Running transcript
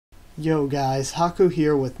Yo guys, Haku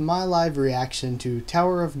here with my live reaction to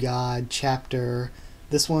Tower of God chapter,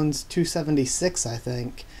 this one's 276 I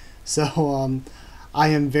think. So I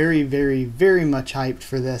am very much hyped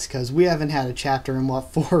for this because we haven't had a chapter in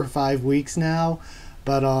what, 4 or 5 weeks now.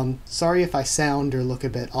 But sorry if I sound or look a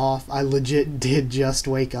bit off, I legit did just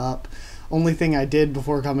wake up. Only thing I did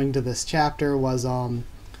before coming to this chapter was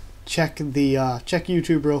check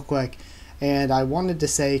YouTube real quick. And I wanted to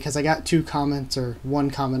say, because I got 2 comments, or 1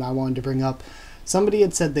 comment I wanted to bring up. Somebody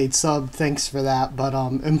had said they'd sub, thanks for that, but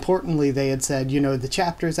importantly they had said, you know, the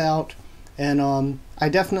chapter's out, and I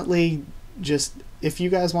definitely just, if you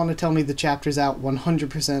guys want to tell me the chapter's out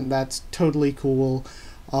 100%, that's totally cool.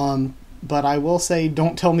 But I will say,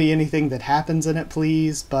 don't tell me anything that happens in it,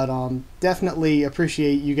 please, but definitely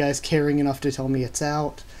appreciate you guys caring enough to tell me it's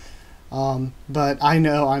out. But I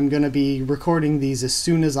know I'm going to be recording these as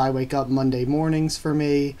soon as I wake up Monday mornings for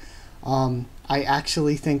me. I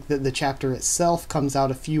actually think that the chapter itself comes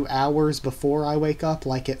out a few hours before I wake up,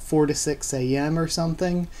 like at 4 to 6 a.m. or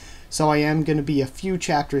something. So I am going to be a few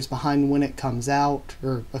chapters behind when it comes out,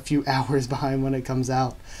 or a few hours behind when it comes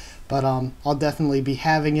out. But I'll definitely be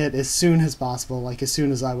having it as soon as possible, like as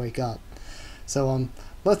soon as I wake up. So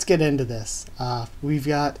let's get into this. We've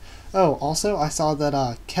got... Oh, also, I saw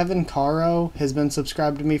that Kevin Caro has been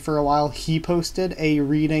subscribed to me for a while. He posted a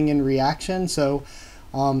reading and reaction, so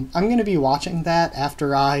I'm going to be watching that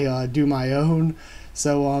after I do my own.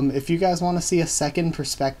 So if you guys want to see a second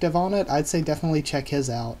perspective on it, I'd say definitely check his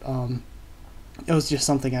out. It was just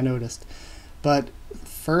something I noticed. But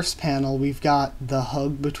first panel, we've got the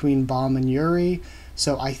hug between Baam and Yuri.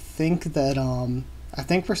 So I think that I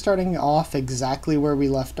think we're starting off exactly where we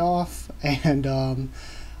left off, and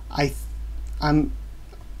I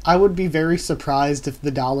would be very surprised if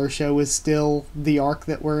the Dollar Show is still the arc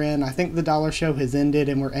that we're in. I think the Dollar Show has ended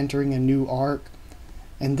and we're entering a new arc.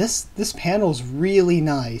 And this panel's really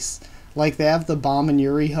nice. Like, they have the Baam and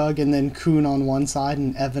Yuri hug and then Kun on one side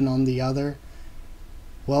and Evan on the other.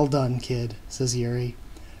 "Well done, kid," says Yuri.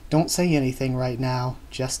 "Don't say anything right now.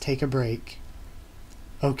 Just take a break."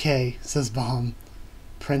 "Okay," says Baam.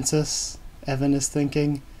 "Princess," Evan is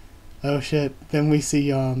thinking. Oh shit, then we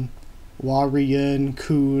see Warrion,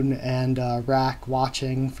 Kun, and Rak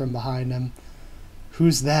watching from behind him.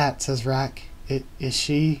 "Who's that?" says Rak. Is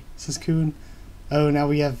she?" says Kun. Oh, now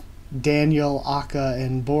we have Daniel, Akka,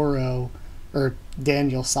 and Boro, or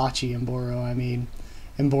Daniel, Sachi, and Boro, I mean.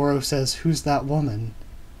 And Boro says, "Who's that woman?"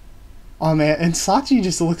 Oh man, and Sachi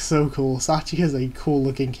just looks so cool. Sachi is a cool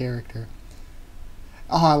looking character.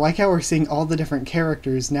 Oh, I like how we're seeing all the different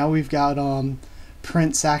characters. Now we've got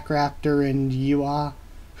Prince Sacraptor and Yua.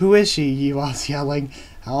 "Who is she?" Yua's yelling.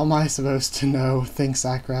 "How am I supposed to know?" thinks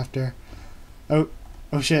Sacraptor. Oh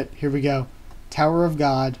shit, here we go. Tower of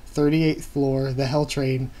God, 38th floor, the Hell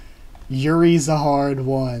Train, Yuri Zahard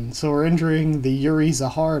 1. So we're entering the Yuri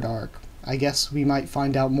Zahard arc. I guess we might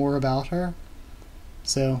find out more about her.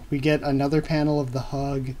 So we get another panel of the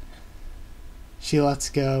hug. She lets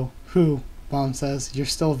go. "Who?" Baam says. "You're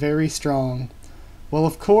still very strong." "Well,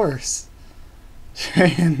 of course."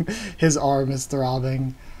 And his arm is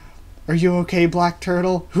throbbing. "Are you okay, Black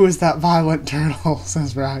Turtle?" "Who is that violent turtle?"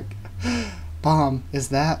 says Rak. "Baam, is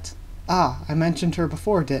that?" "Ah, I mentioned her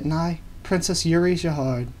before, didn't I? Princess Yuri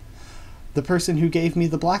Zahard. The person who gave me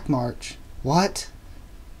the Black March." "What?"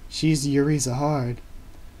 "She's Yuri Zahard."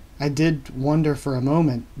 "I did wonder for a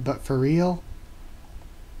moment, but for real?"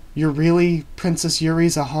 "You're really Princess Yuri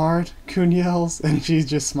Zahard?" Kun yells, and she's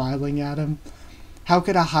just smiling at him. "How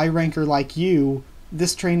could a high ranker like you?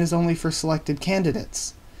 This train is only for selected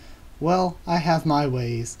candidates." "Well, I have my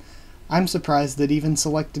ways. I'm surprised that even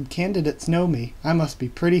selected candidates know me. I must be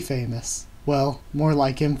pretty famous. Well, more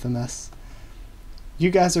like infamous."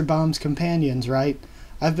 "You guys are Baam's companions, right?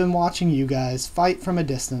 I've been watching you guys fight from a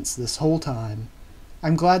distance this whole time.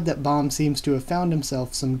 I'm glad that Baam seems to have found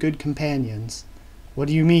himself some good companions." "What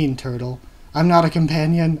do you mean, Turtle?" "I'm not a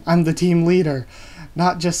companion. I'm the team leader.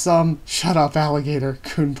 Not just some..." "Shut up, alligator."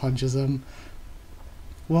 Kun punches him.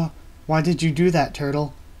 "Well, why did you do that,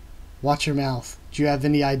 Turtle?" "Watch your mouth. Do you have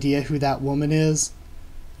any idea who that woman is?"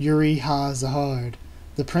 "Yuri Zahard,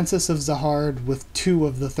 the Princess of Zahard with 2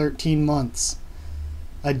 of the 13 months.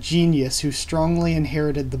 A genius who strongly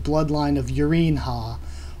inherited the bloodline of Yurin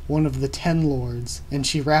one of the 10 lords, and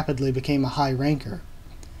she rapidly became a high ranker.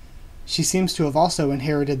 She seems to have also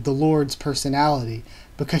inherited the Lord's personality,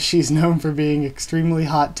 because she's known for being extremely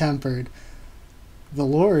hot-tempered." "The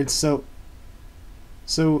Lord, so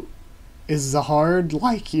is Zahard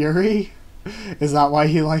like Yuri? Is that why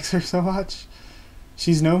he likes her so much?"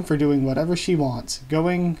 "She's known for doing whatever she wants,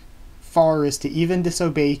 going far as to even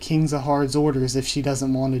disobey King Zahard's orders if she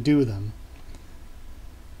doesn't want to do them.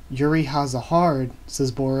 Yuri Zahard,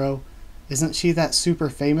 says Boro. Isn't she that super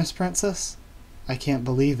famous princess? I can't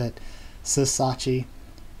believe it, says Sachi.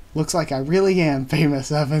 Looks like I really am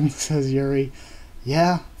famous, Evan, says Yuri.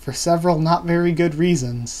 Yeah, for several not very good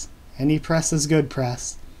reasons. Any press is good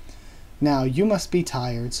press. Now, you must be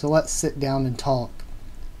tired, so let's sit down and talk.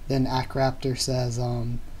 Then Akraptor says,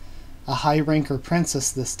 a high-ranker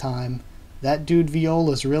princess this time. That dude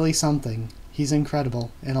Viola's really something. He's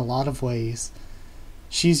incredible, in a lot of ways.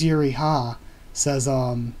 She's Yuri Ha, says,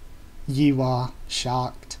 Yiwa,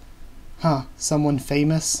 shocked. Huh, someone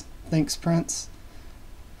famous, thinks Prince.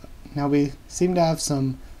 Now we seem to have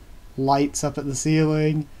some lights up at the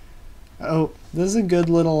ceiling. Oh, this is a good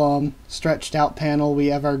little stretched out panel. We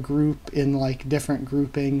have our group in like different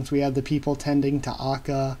groupings. We have the people tending to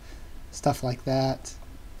Akka, stuff like that.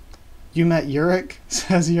 You met Yurik,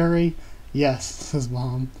 says Yuri. Yes, says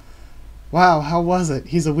Baam. Wow, how was it?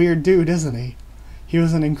 He's a weird dude, isn't he? He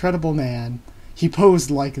was an incredible man. He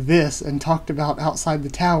posed like this and talked about outside the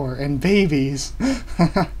tower and babies.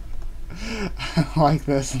 I like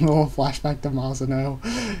this. A little flashback to Mazano.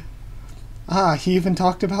 Ah, he even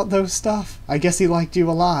talked about those stuff. I guess he liked you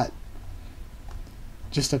a lot.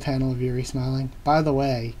 Just a panel of Yuri smiling. By the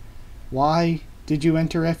way, why did you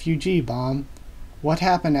enter FUG, Baam? What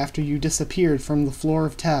happened after you disappeared from the floor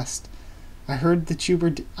of test? I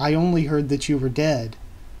only heard that you were dead.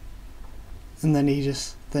 And then he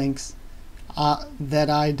just thinks, that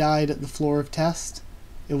I died at the floor of test?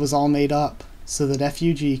 It was all made up, so that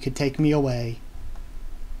FUG could take me away.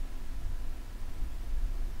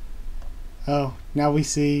 Oh, now we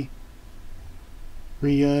see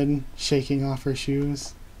Ryun shaking off her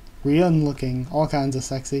shoes. Ryun looking all kinds of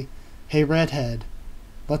sexy. Hey, redhead,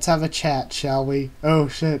 let's have a chat, shall we? Oh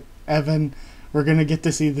shit, Evan, we're gonna get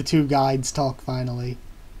to see the two guides talk finally.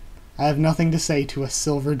 I have nothing to say to a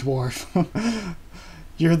silver dwarf.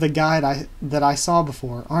 You're the guide that I saw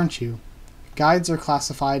before, aren't you? Guides are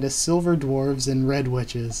classified as silver dwarves and red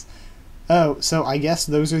witches. Oh, so I guess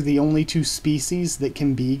those are the only two species that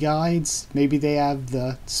can be guides? Maybe they have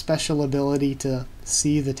the special ability to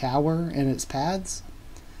see the tower and its paths?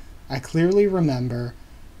 I clearly remember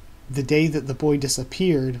the day that the boy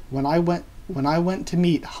disappeared. When I went to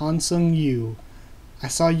meet Hansung Yu, I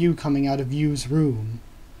saw you coming out of Yu's room.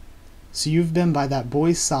 So you've been by that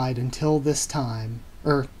boy's side until this time.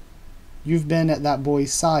 You've been at that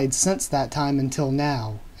boy's side since that time until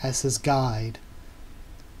now, as his guide.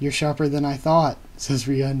 You're sharper than I thought, says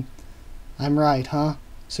Ryun. I'm right, huh?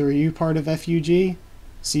 So are you part of FUG?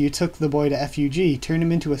 So you took the boy to FUG, turned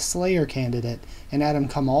him into a Slayer candidate, and had him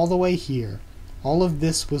come all the way here. All of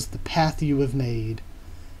this was the path you have made.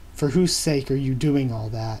 For whose sake are you doing all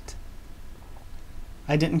that?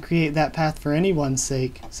 I didn't create that path for anyone's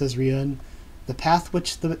sake, says Ryun. The path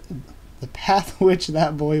which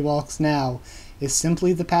that boy walks now is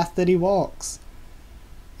simply the path that he walks.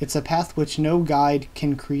 It's a path which no guide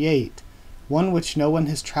can create, one which no one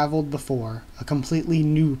has traveled before, a completely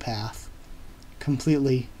new path.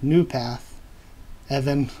 Completely new path.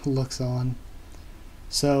 Evan looks on.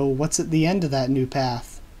 So what's at the end of that new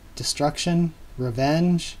path? Destruction?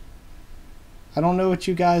 Revenge? I don't know what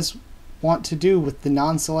you guys want to do with the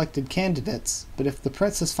non-selected candidates, but if the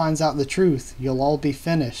princess finds out the truth, you'll all be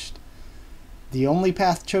finished. The only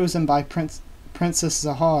path chosen by Princess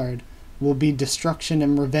Zahard will be destruction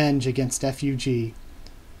and revenge against FUG.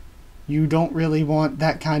 You don't really want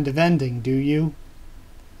that kind of ending, do you?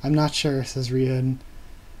 I'm not sure, says Ryun.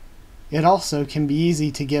 It also can be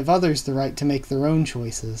easy to give others the right to make their own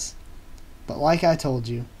choices. But like I told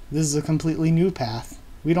you, this is a completely new path.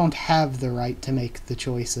 We don't have the right to make the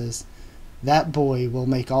choices. That boy will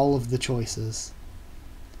make all of the choices.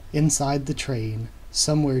 Inside the train,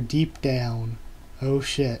 somewhere deep down. Oh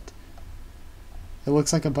shit. It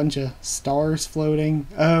looks like a bunch of stars floating.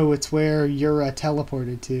 Oh, it's where Yura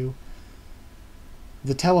teleported to.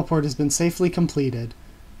 The teleport has been safely completed.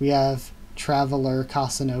 We have Traveler,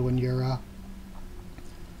 Kasano, and Yura.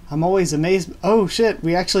 I'm always amazed. Oh shit,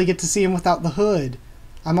 we actually get to see him without the hood.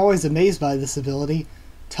 I'm always amazed by this ability.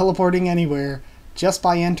 Teleporting anywhere, just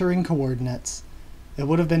by entering coordinates. It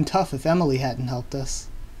would have been tough if Emily hadn't helped us.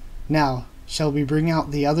 Now, shall we bring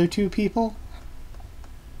out the other two people?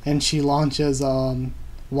 And she launches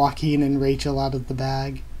Joaquin and Rachel out of the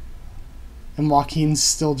bag. And Joaquin's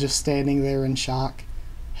still just standing there in shock.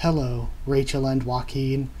 Hello, Rachel and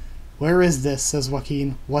Joaquin. Where is this, says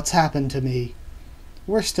Joaquin. What's happened to me?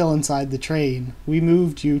 We're still inside the train. We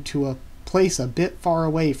moved you to a place a bit far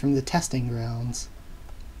away from the testing grounds.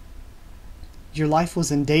 Your life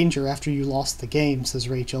was in danger after you lost the game, says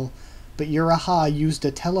Rachel. but Yuri used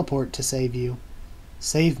a teleport to save you.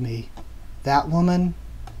 Save me? That woman?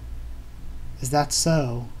 Is that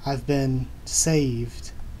so? I've been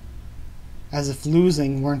saved. As if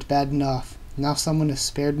losing weren't bad enough, now someone has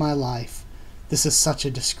spared my life. This is such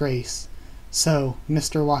a disgrace. So,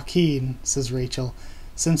 Mr. Joaquin, says Rachel,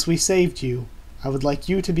 since we saved you, I would like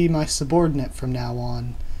you to be my subordinate from now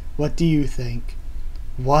on. What do you think?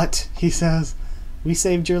 What? He says. We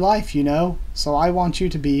saved your life, you know, so I want you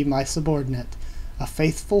to be my subordinate. A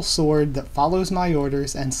faithful sword that follows my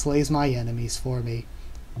orders and slays my enemies for me.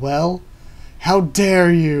 Well? How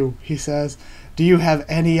dare you, he says. Do you have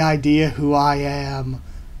any idea who I am?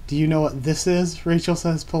 Do you know what this is? Rachel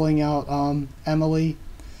says, pulling out, Emily.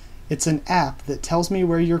 It's an app that tells me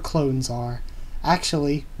where your clones are.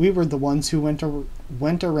 Actually, we were the ones who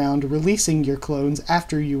went around releasing your clones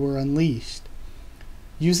after you were unleashed.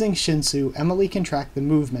 Using Shinsu, Emily can track the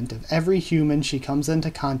movement of every human she comes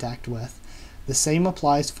into contact with. The same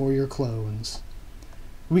applies for your clones.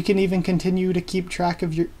 We can even continue to keep track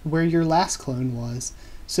of where your last clone was,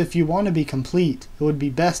 so if you want to be complete, it would be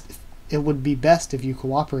best if you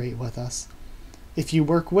cooperate with us. If you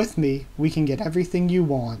work with me, we can get everything you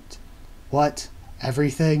want. What?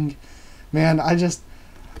 Everything? Man, I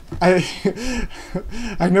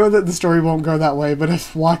know that the story won't go that way, but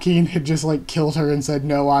if Joaquin had just, like, killed her and said,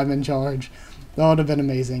 no, I'm in charge, that would have been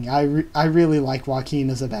amazing. I really like Joaquin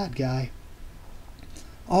as a bad guy.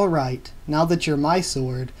 Alright, now that you're my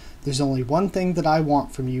sword, there's only one thing that I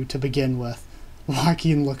want from you to begin with.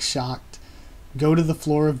 Joaquin looks shocked. Go to the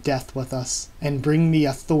floor of death with us, and bring me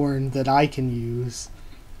a thorn that I can use.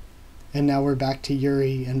 And now we're back to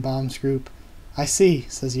Yuri and Baam's group. I see,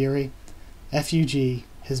 says Yuri. FUG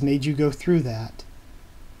has made you go through that.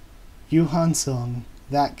 Yu Han-sung,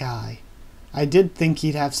 that guy. I did think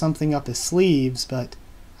he'd have something up his sleeves, but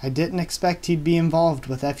I didn't expect he'd be involved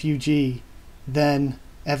with FUG. Then,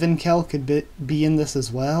 Evan Kell could be in this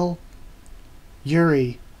as well?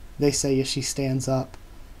 Yuri, they say as she stands up.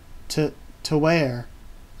 To where?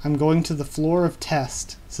 I'm going to the floor of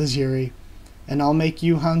test, says Yuri, and I'll make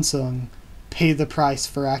Yu Han-sung pay the price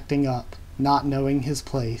for acting up, not knowing his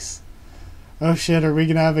place. Oh shit, are we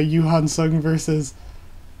gonna have a Yu Han-sung versus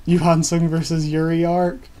Yuri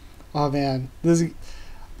arc? Oh man, this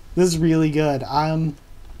is really good. I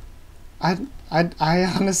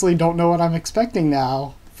honestly don't know what I'm expecting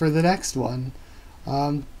now for the next one.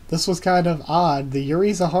 This was kind of odd. The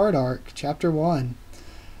Yuri Zahard arc, chapter 1.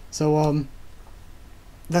 So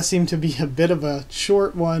that seemed to be a bit of a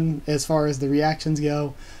short one as far as the reactions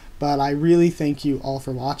go. But I really thank you all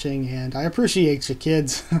for watching, and I appreciate you,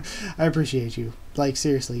 kids. I appreciate you. Like,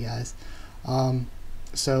 seriously, guys.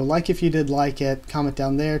 So, like if you did like it, comment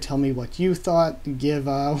down there, tell me what you thought, give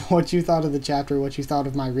what you thought of the chapter, what you thought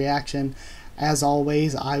of my reaction. As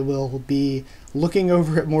always, I will be looking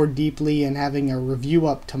over it more deeply and having a review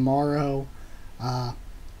up tomorrow.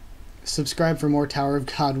 Subscribe for more Tower of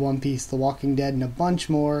God, One Piece, The Walking Dead, and a bunch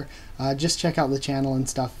more. Just check out the channel and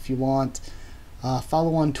stuff if you want.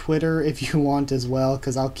 Follow on Twitter if you want as well,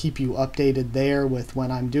 because I'll keep you updated there with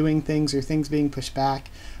when I'm doing things or things being pushed back.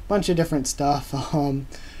 Bunch of different stuff.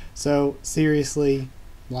 So seriously,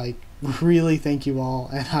 like, really thank you all,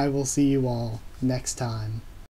 and I will see you all next time.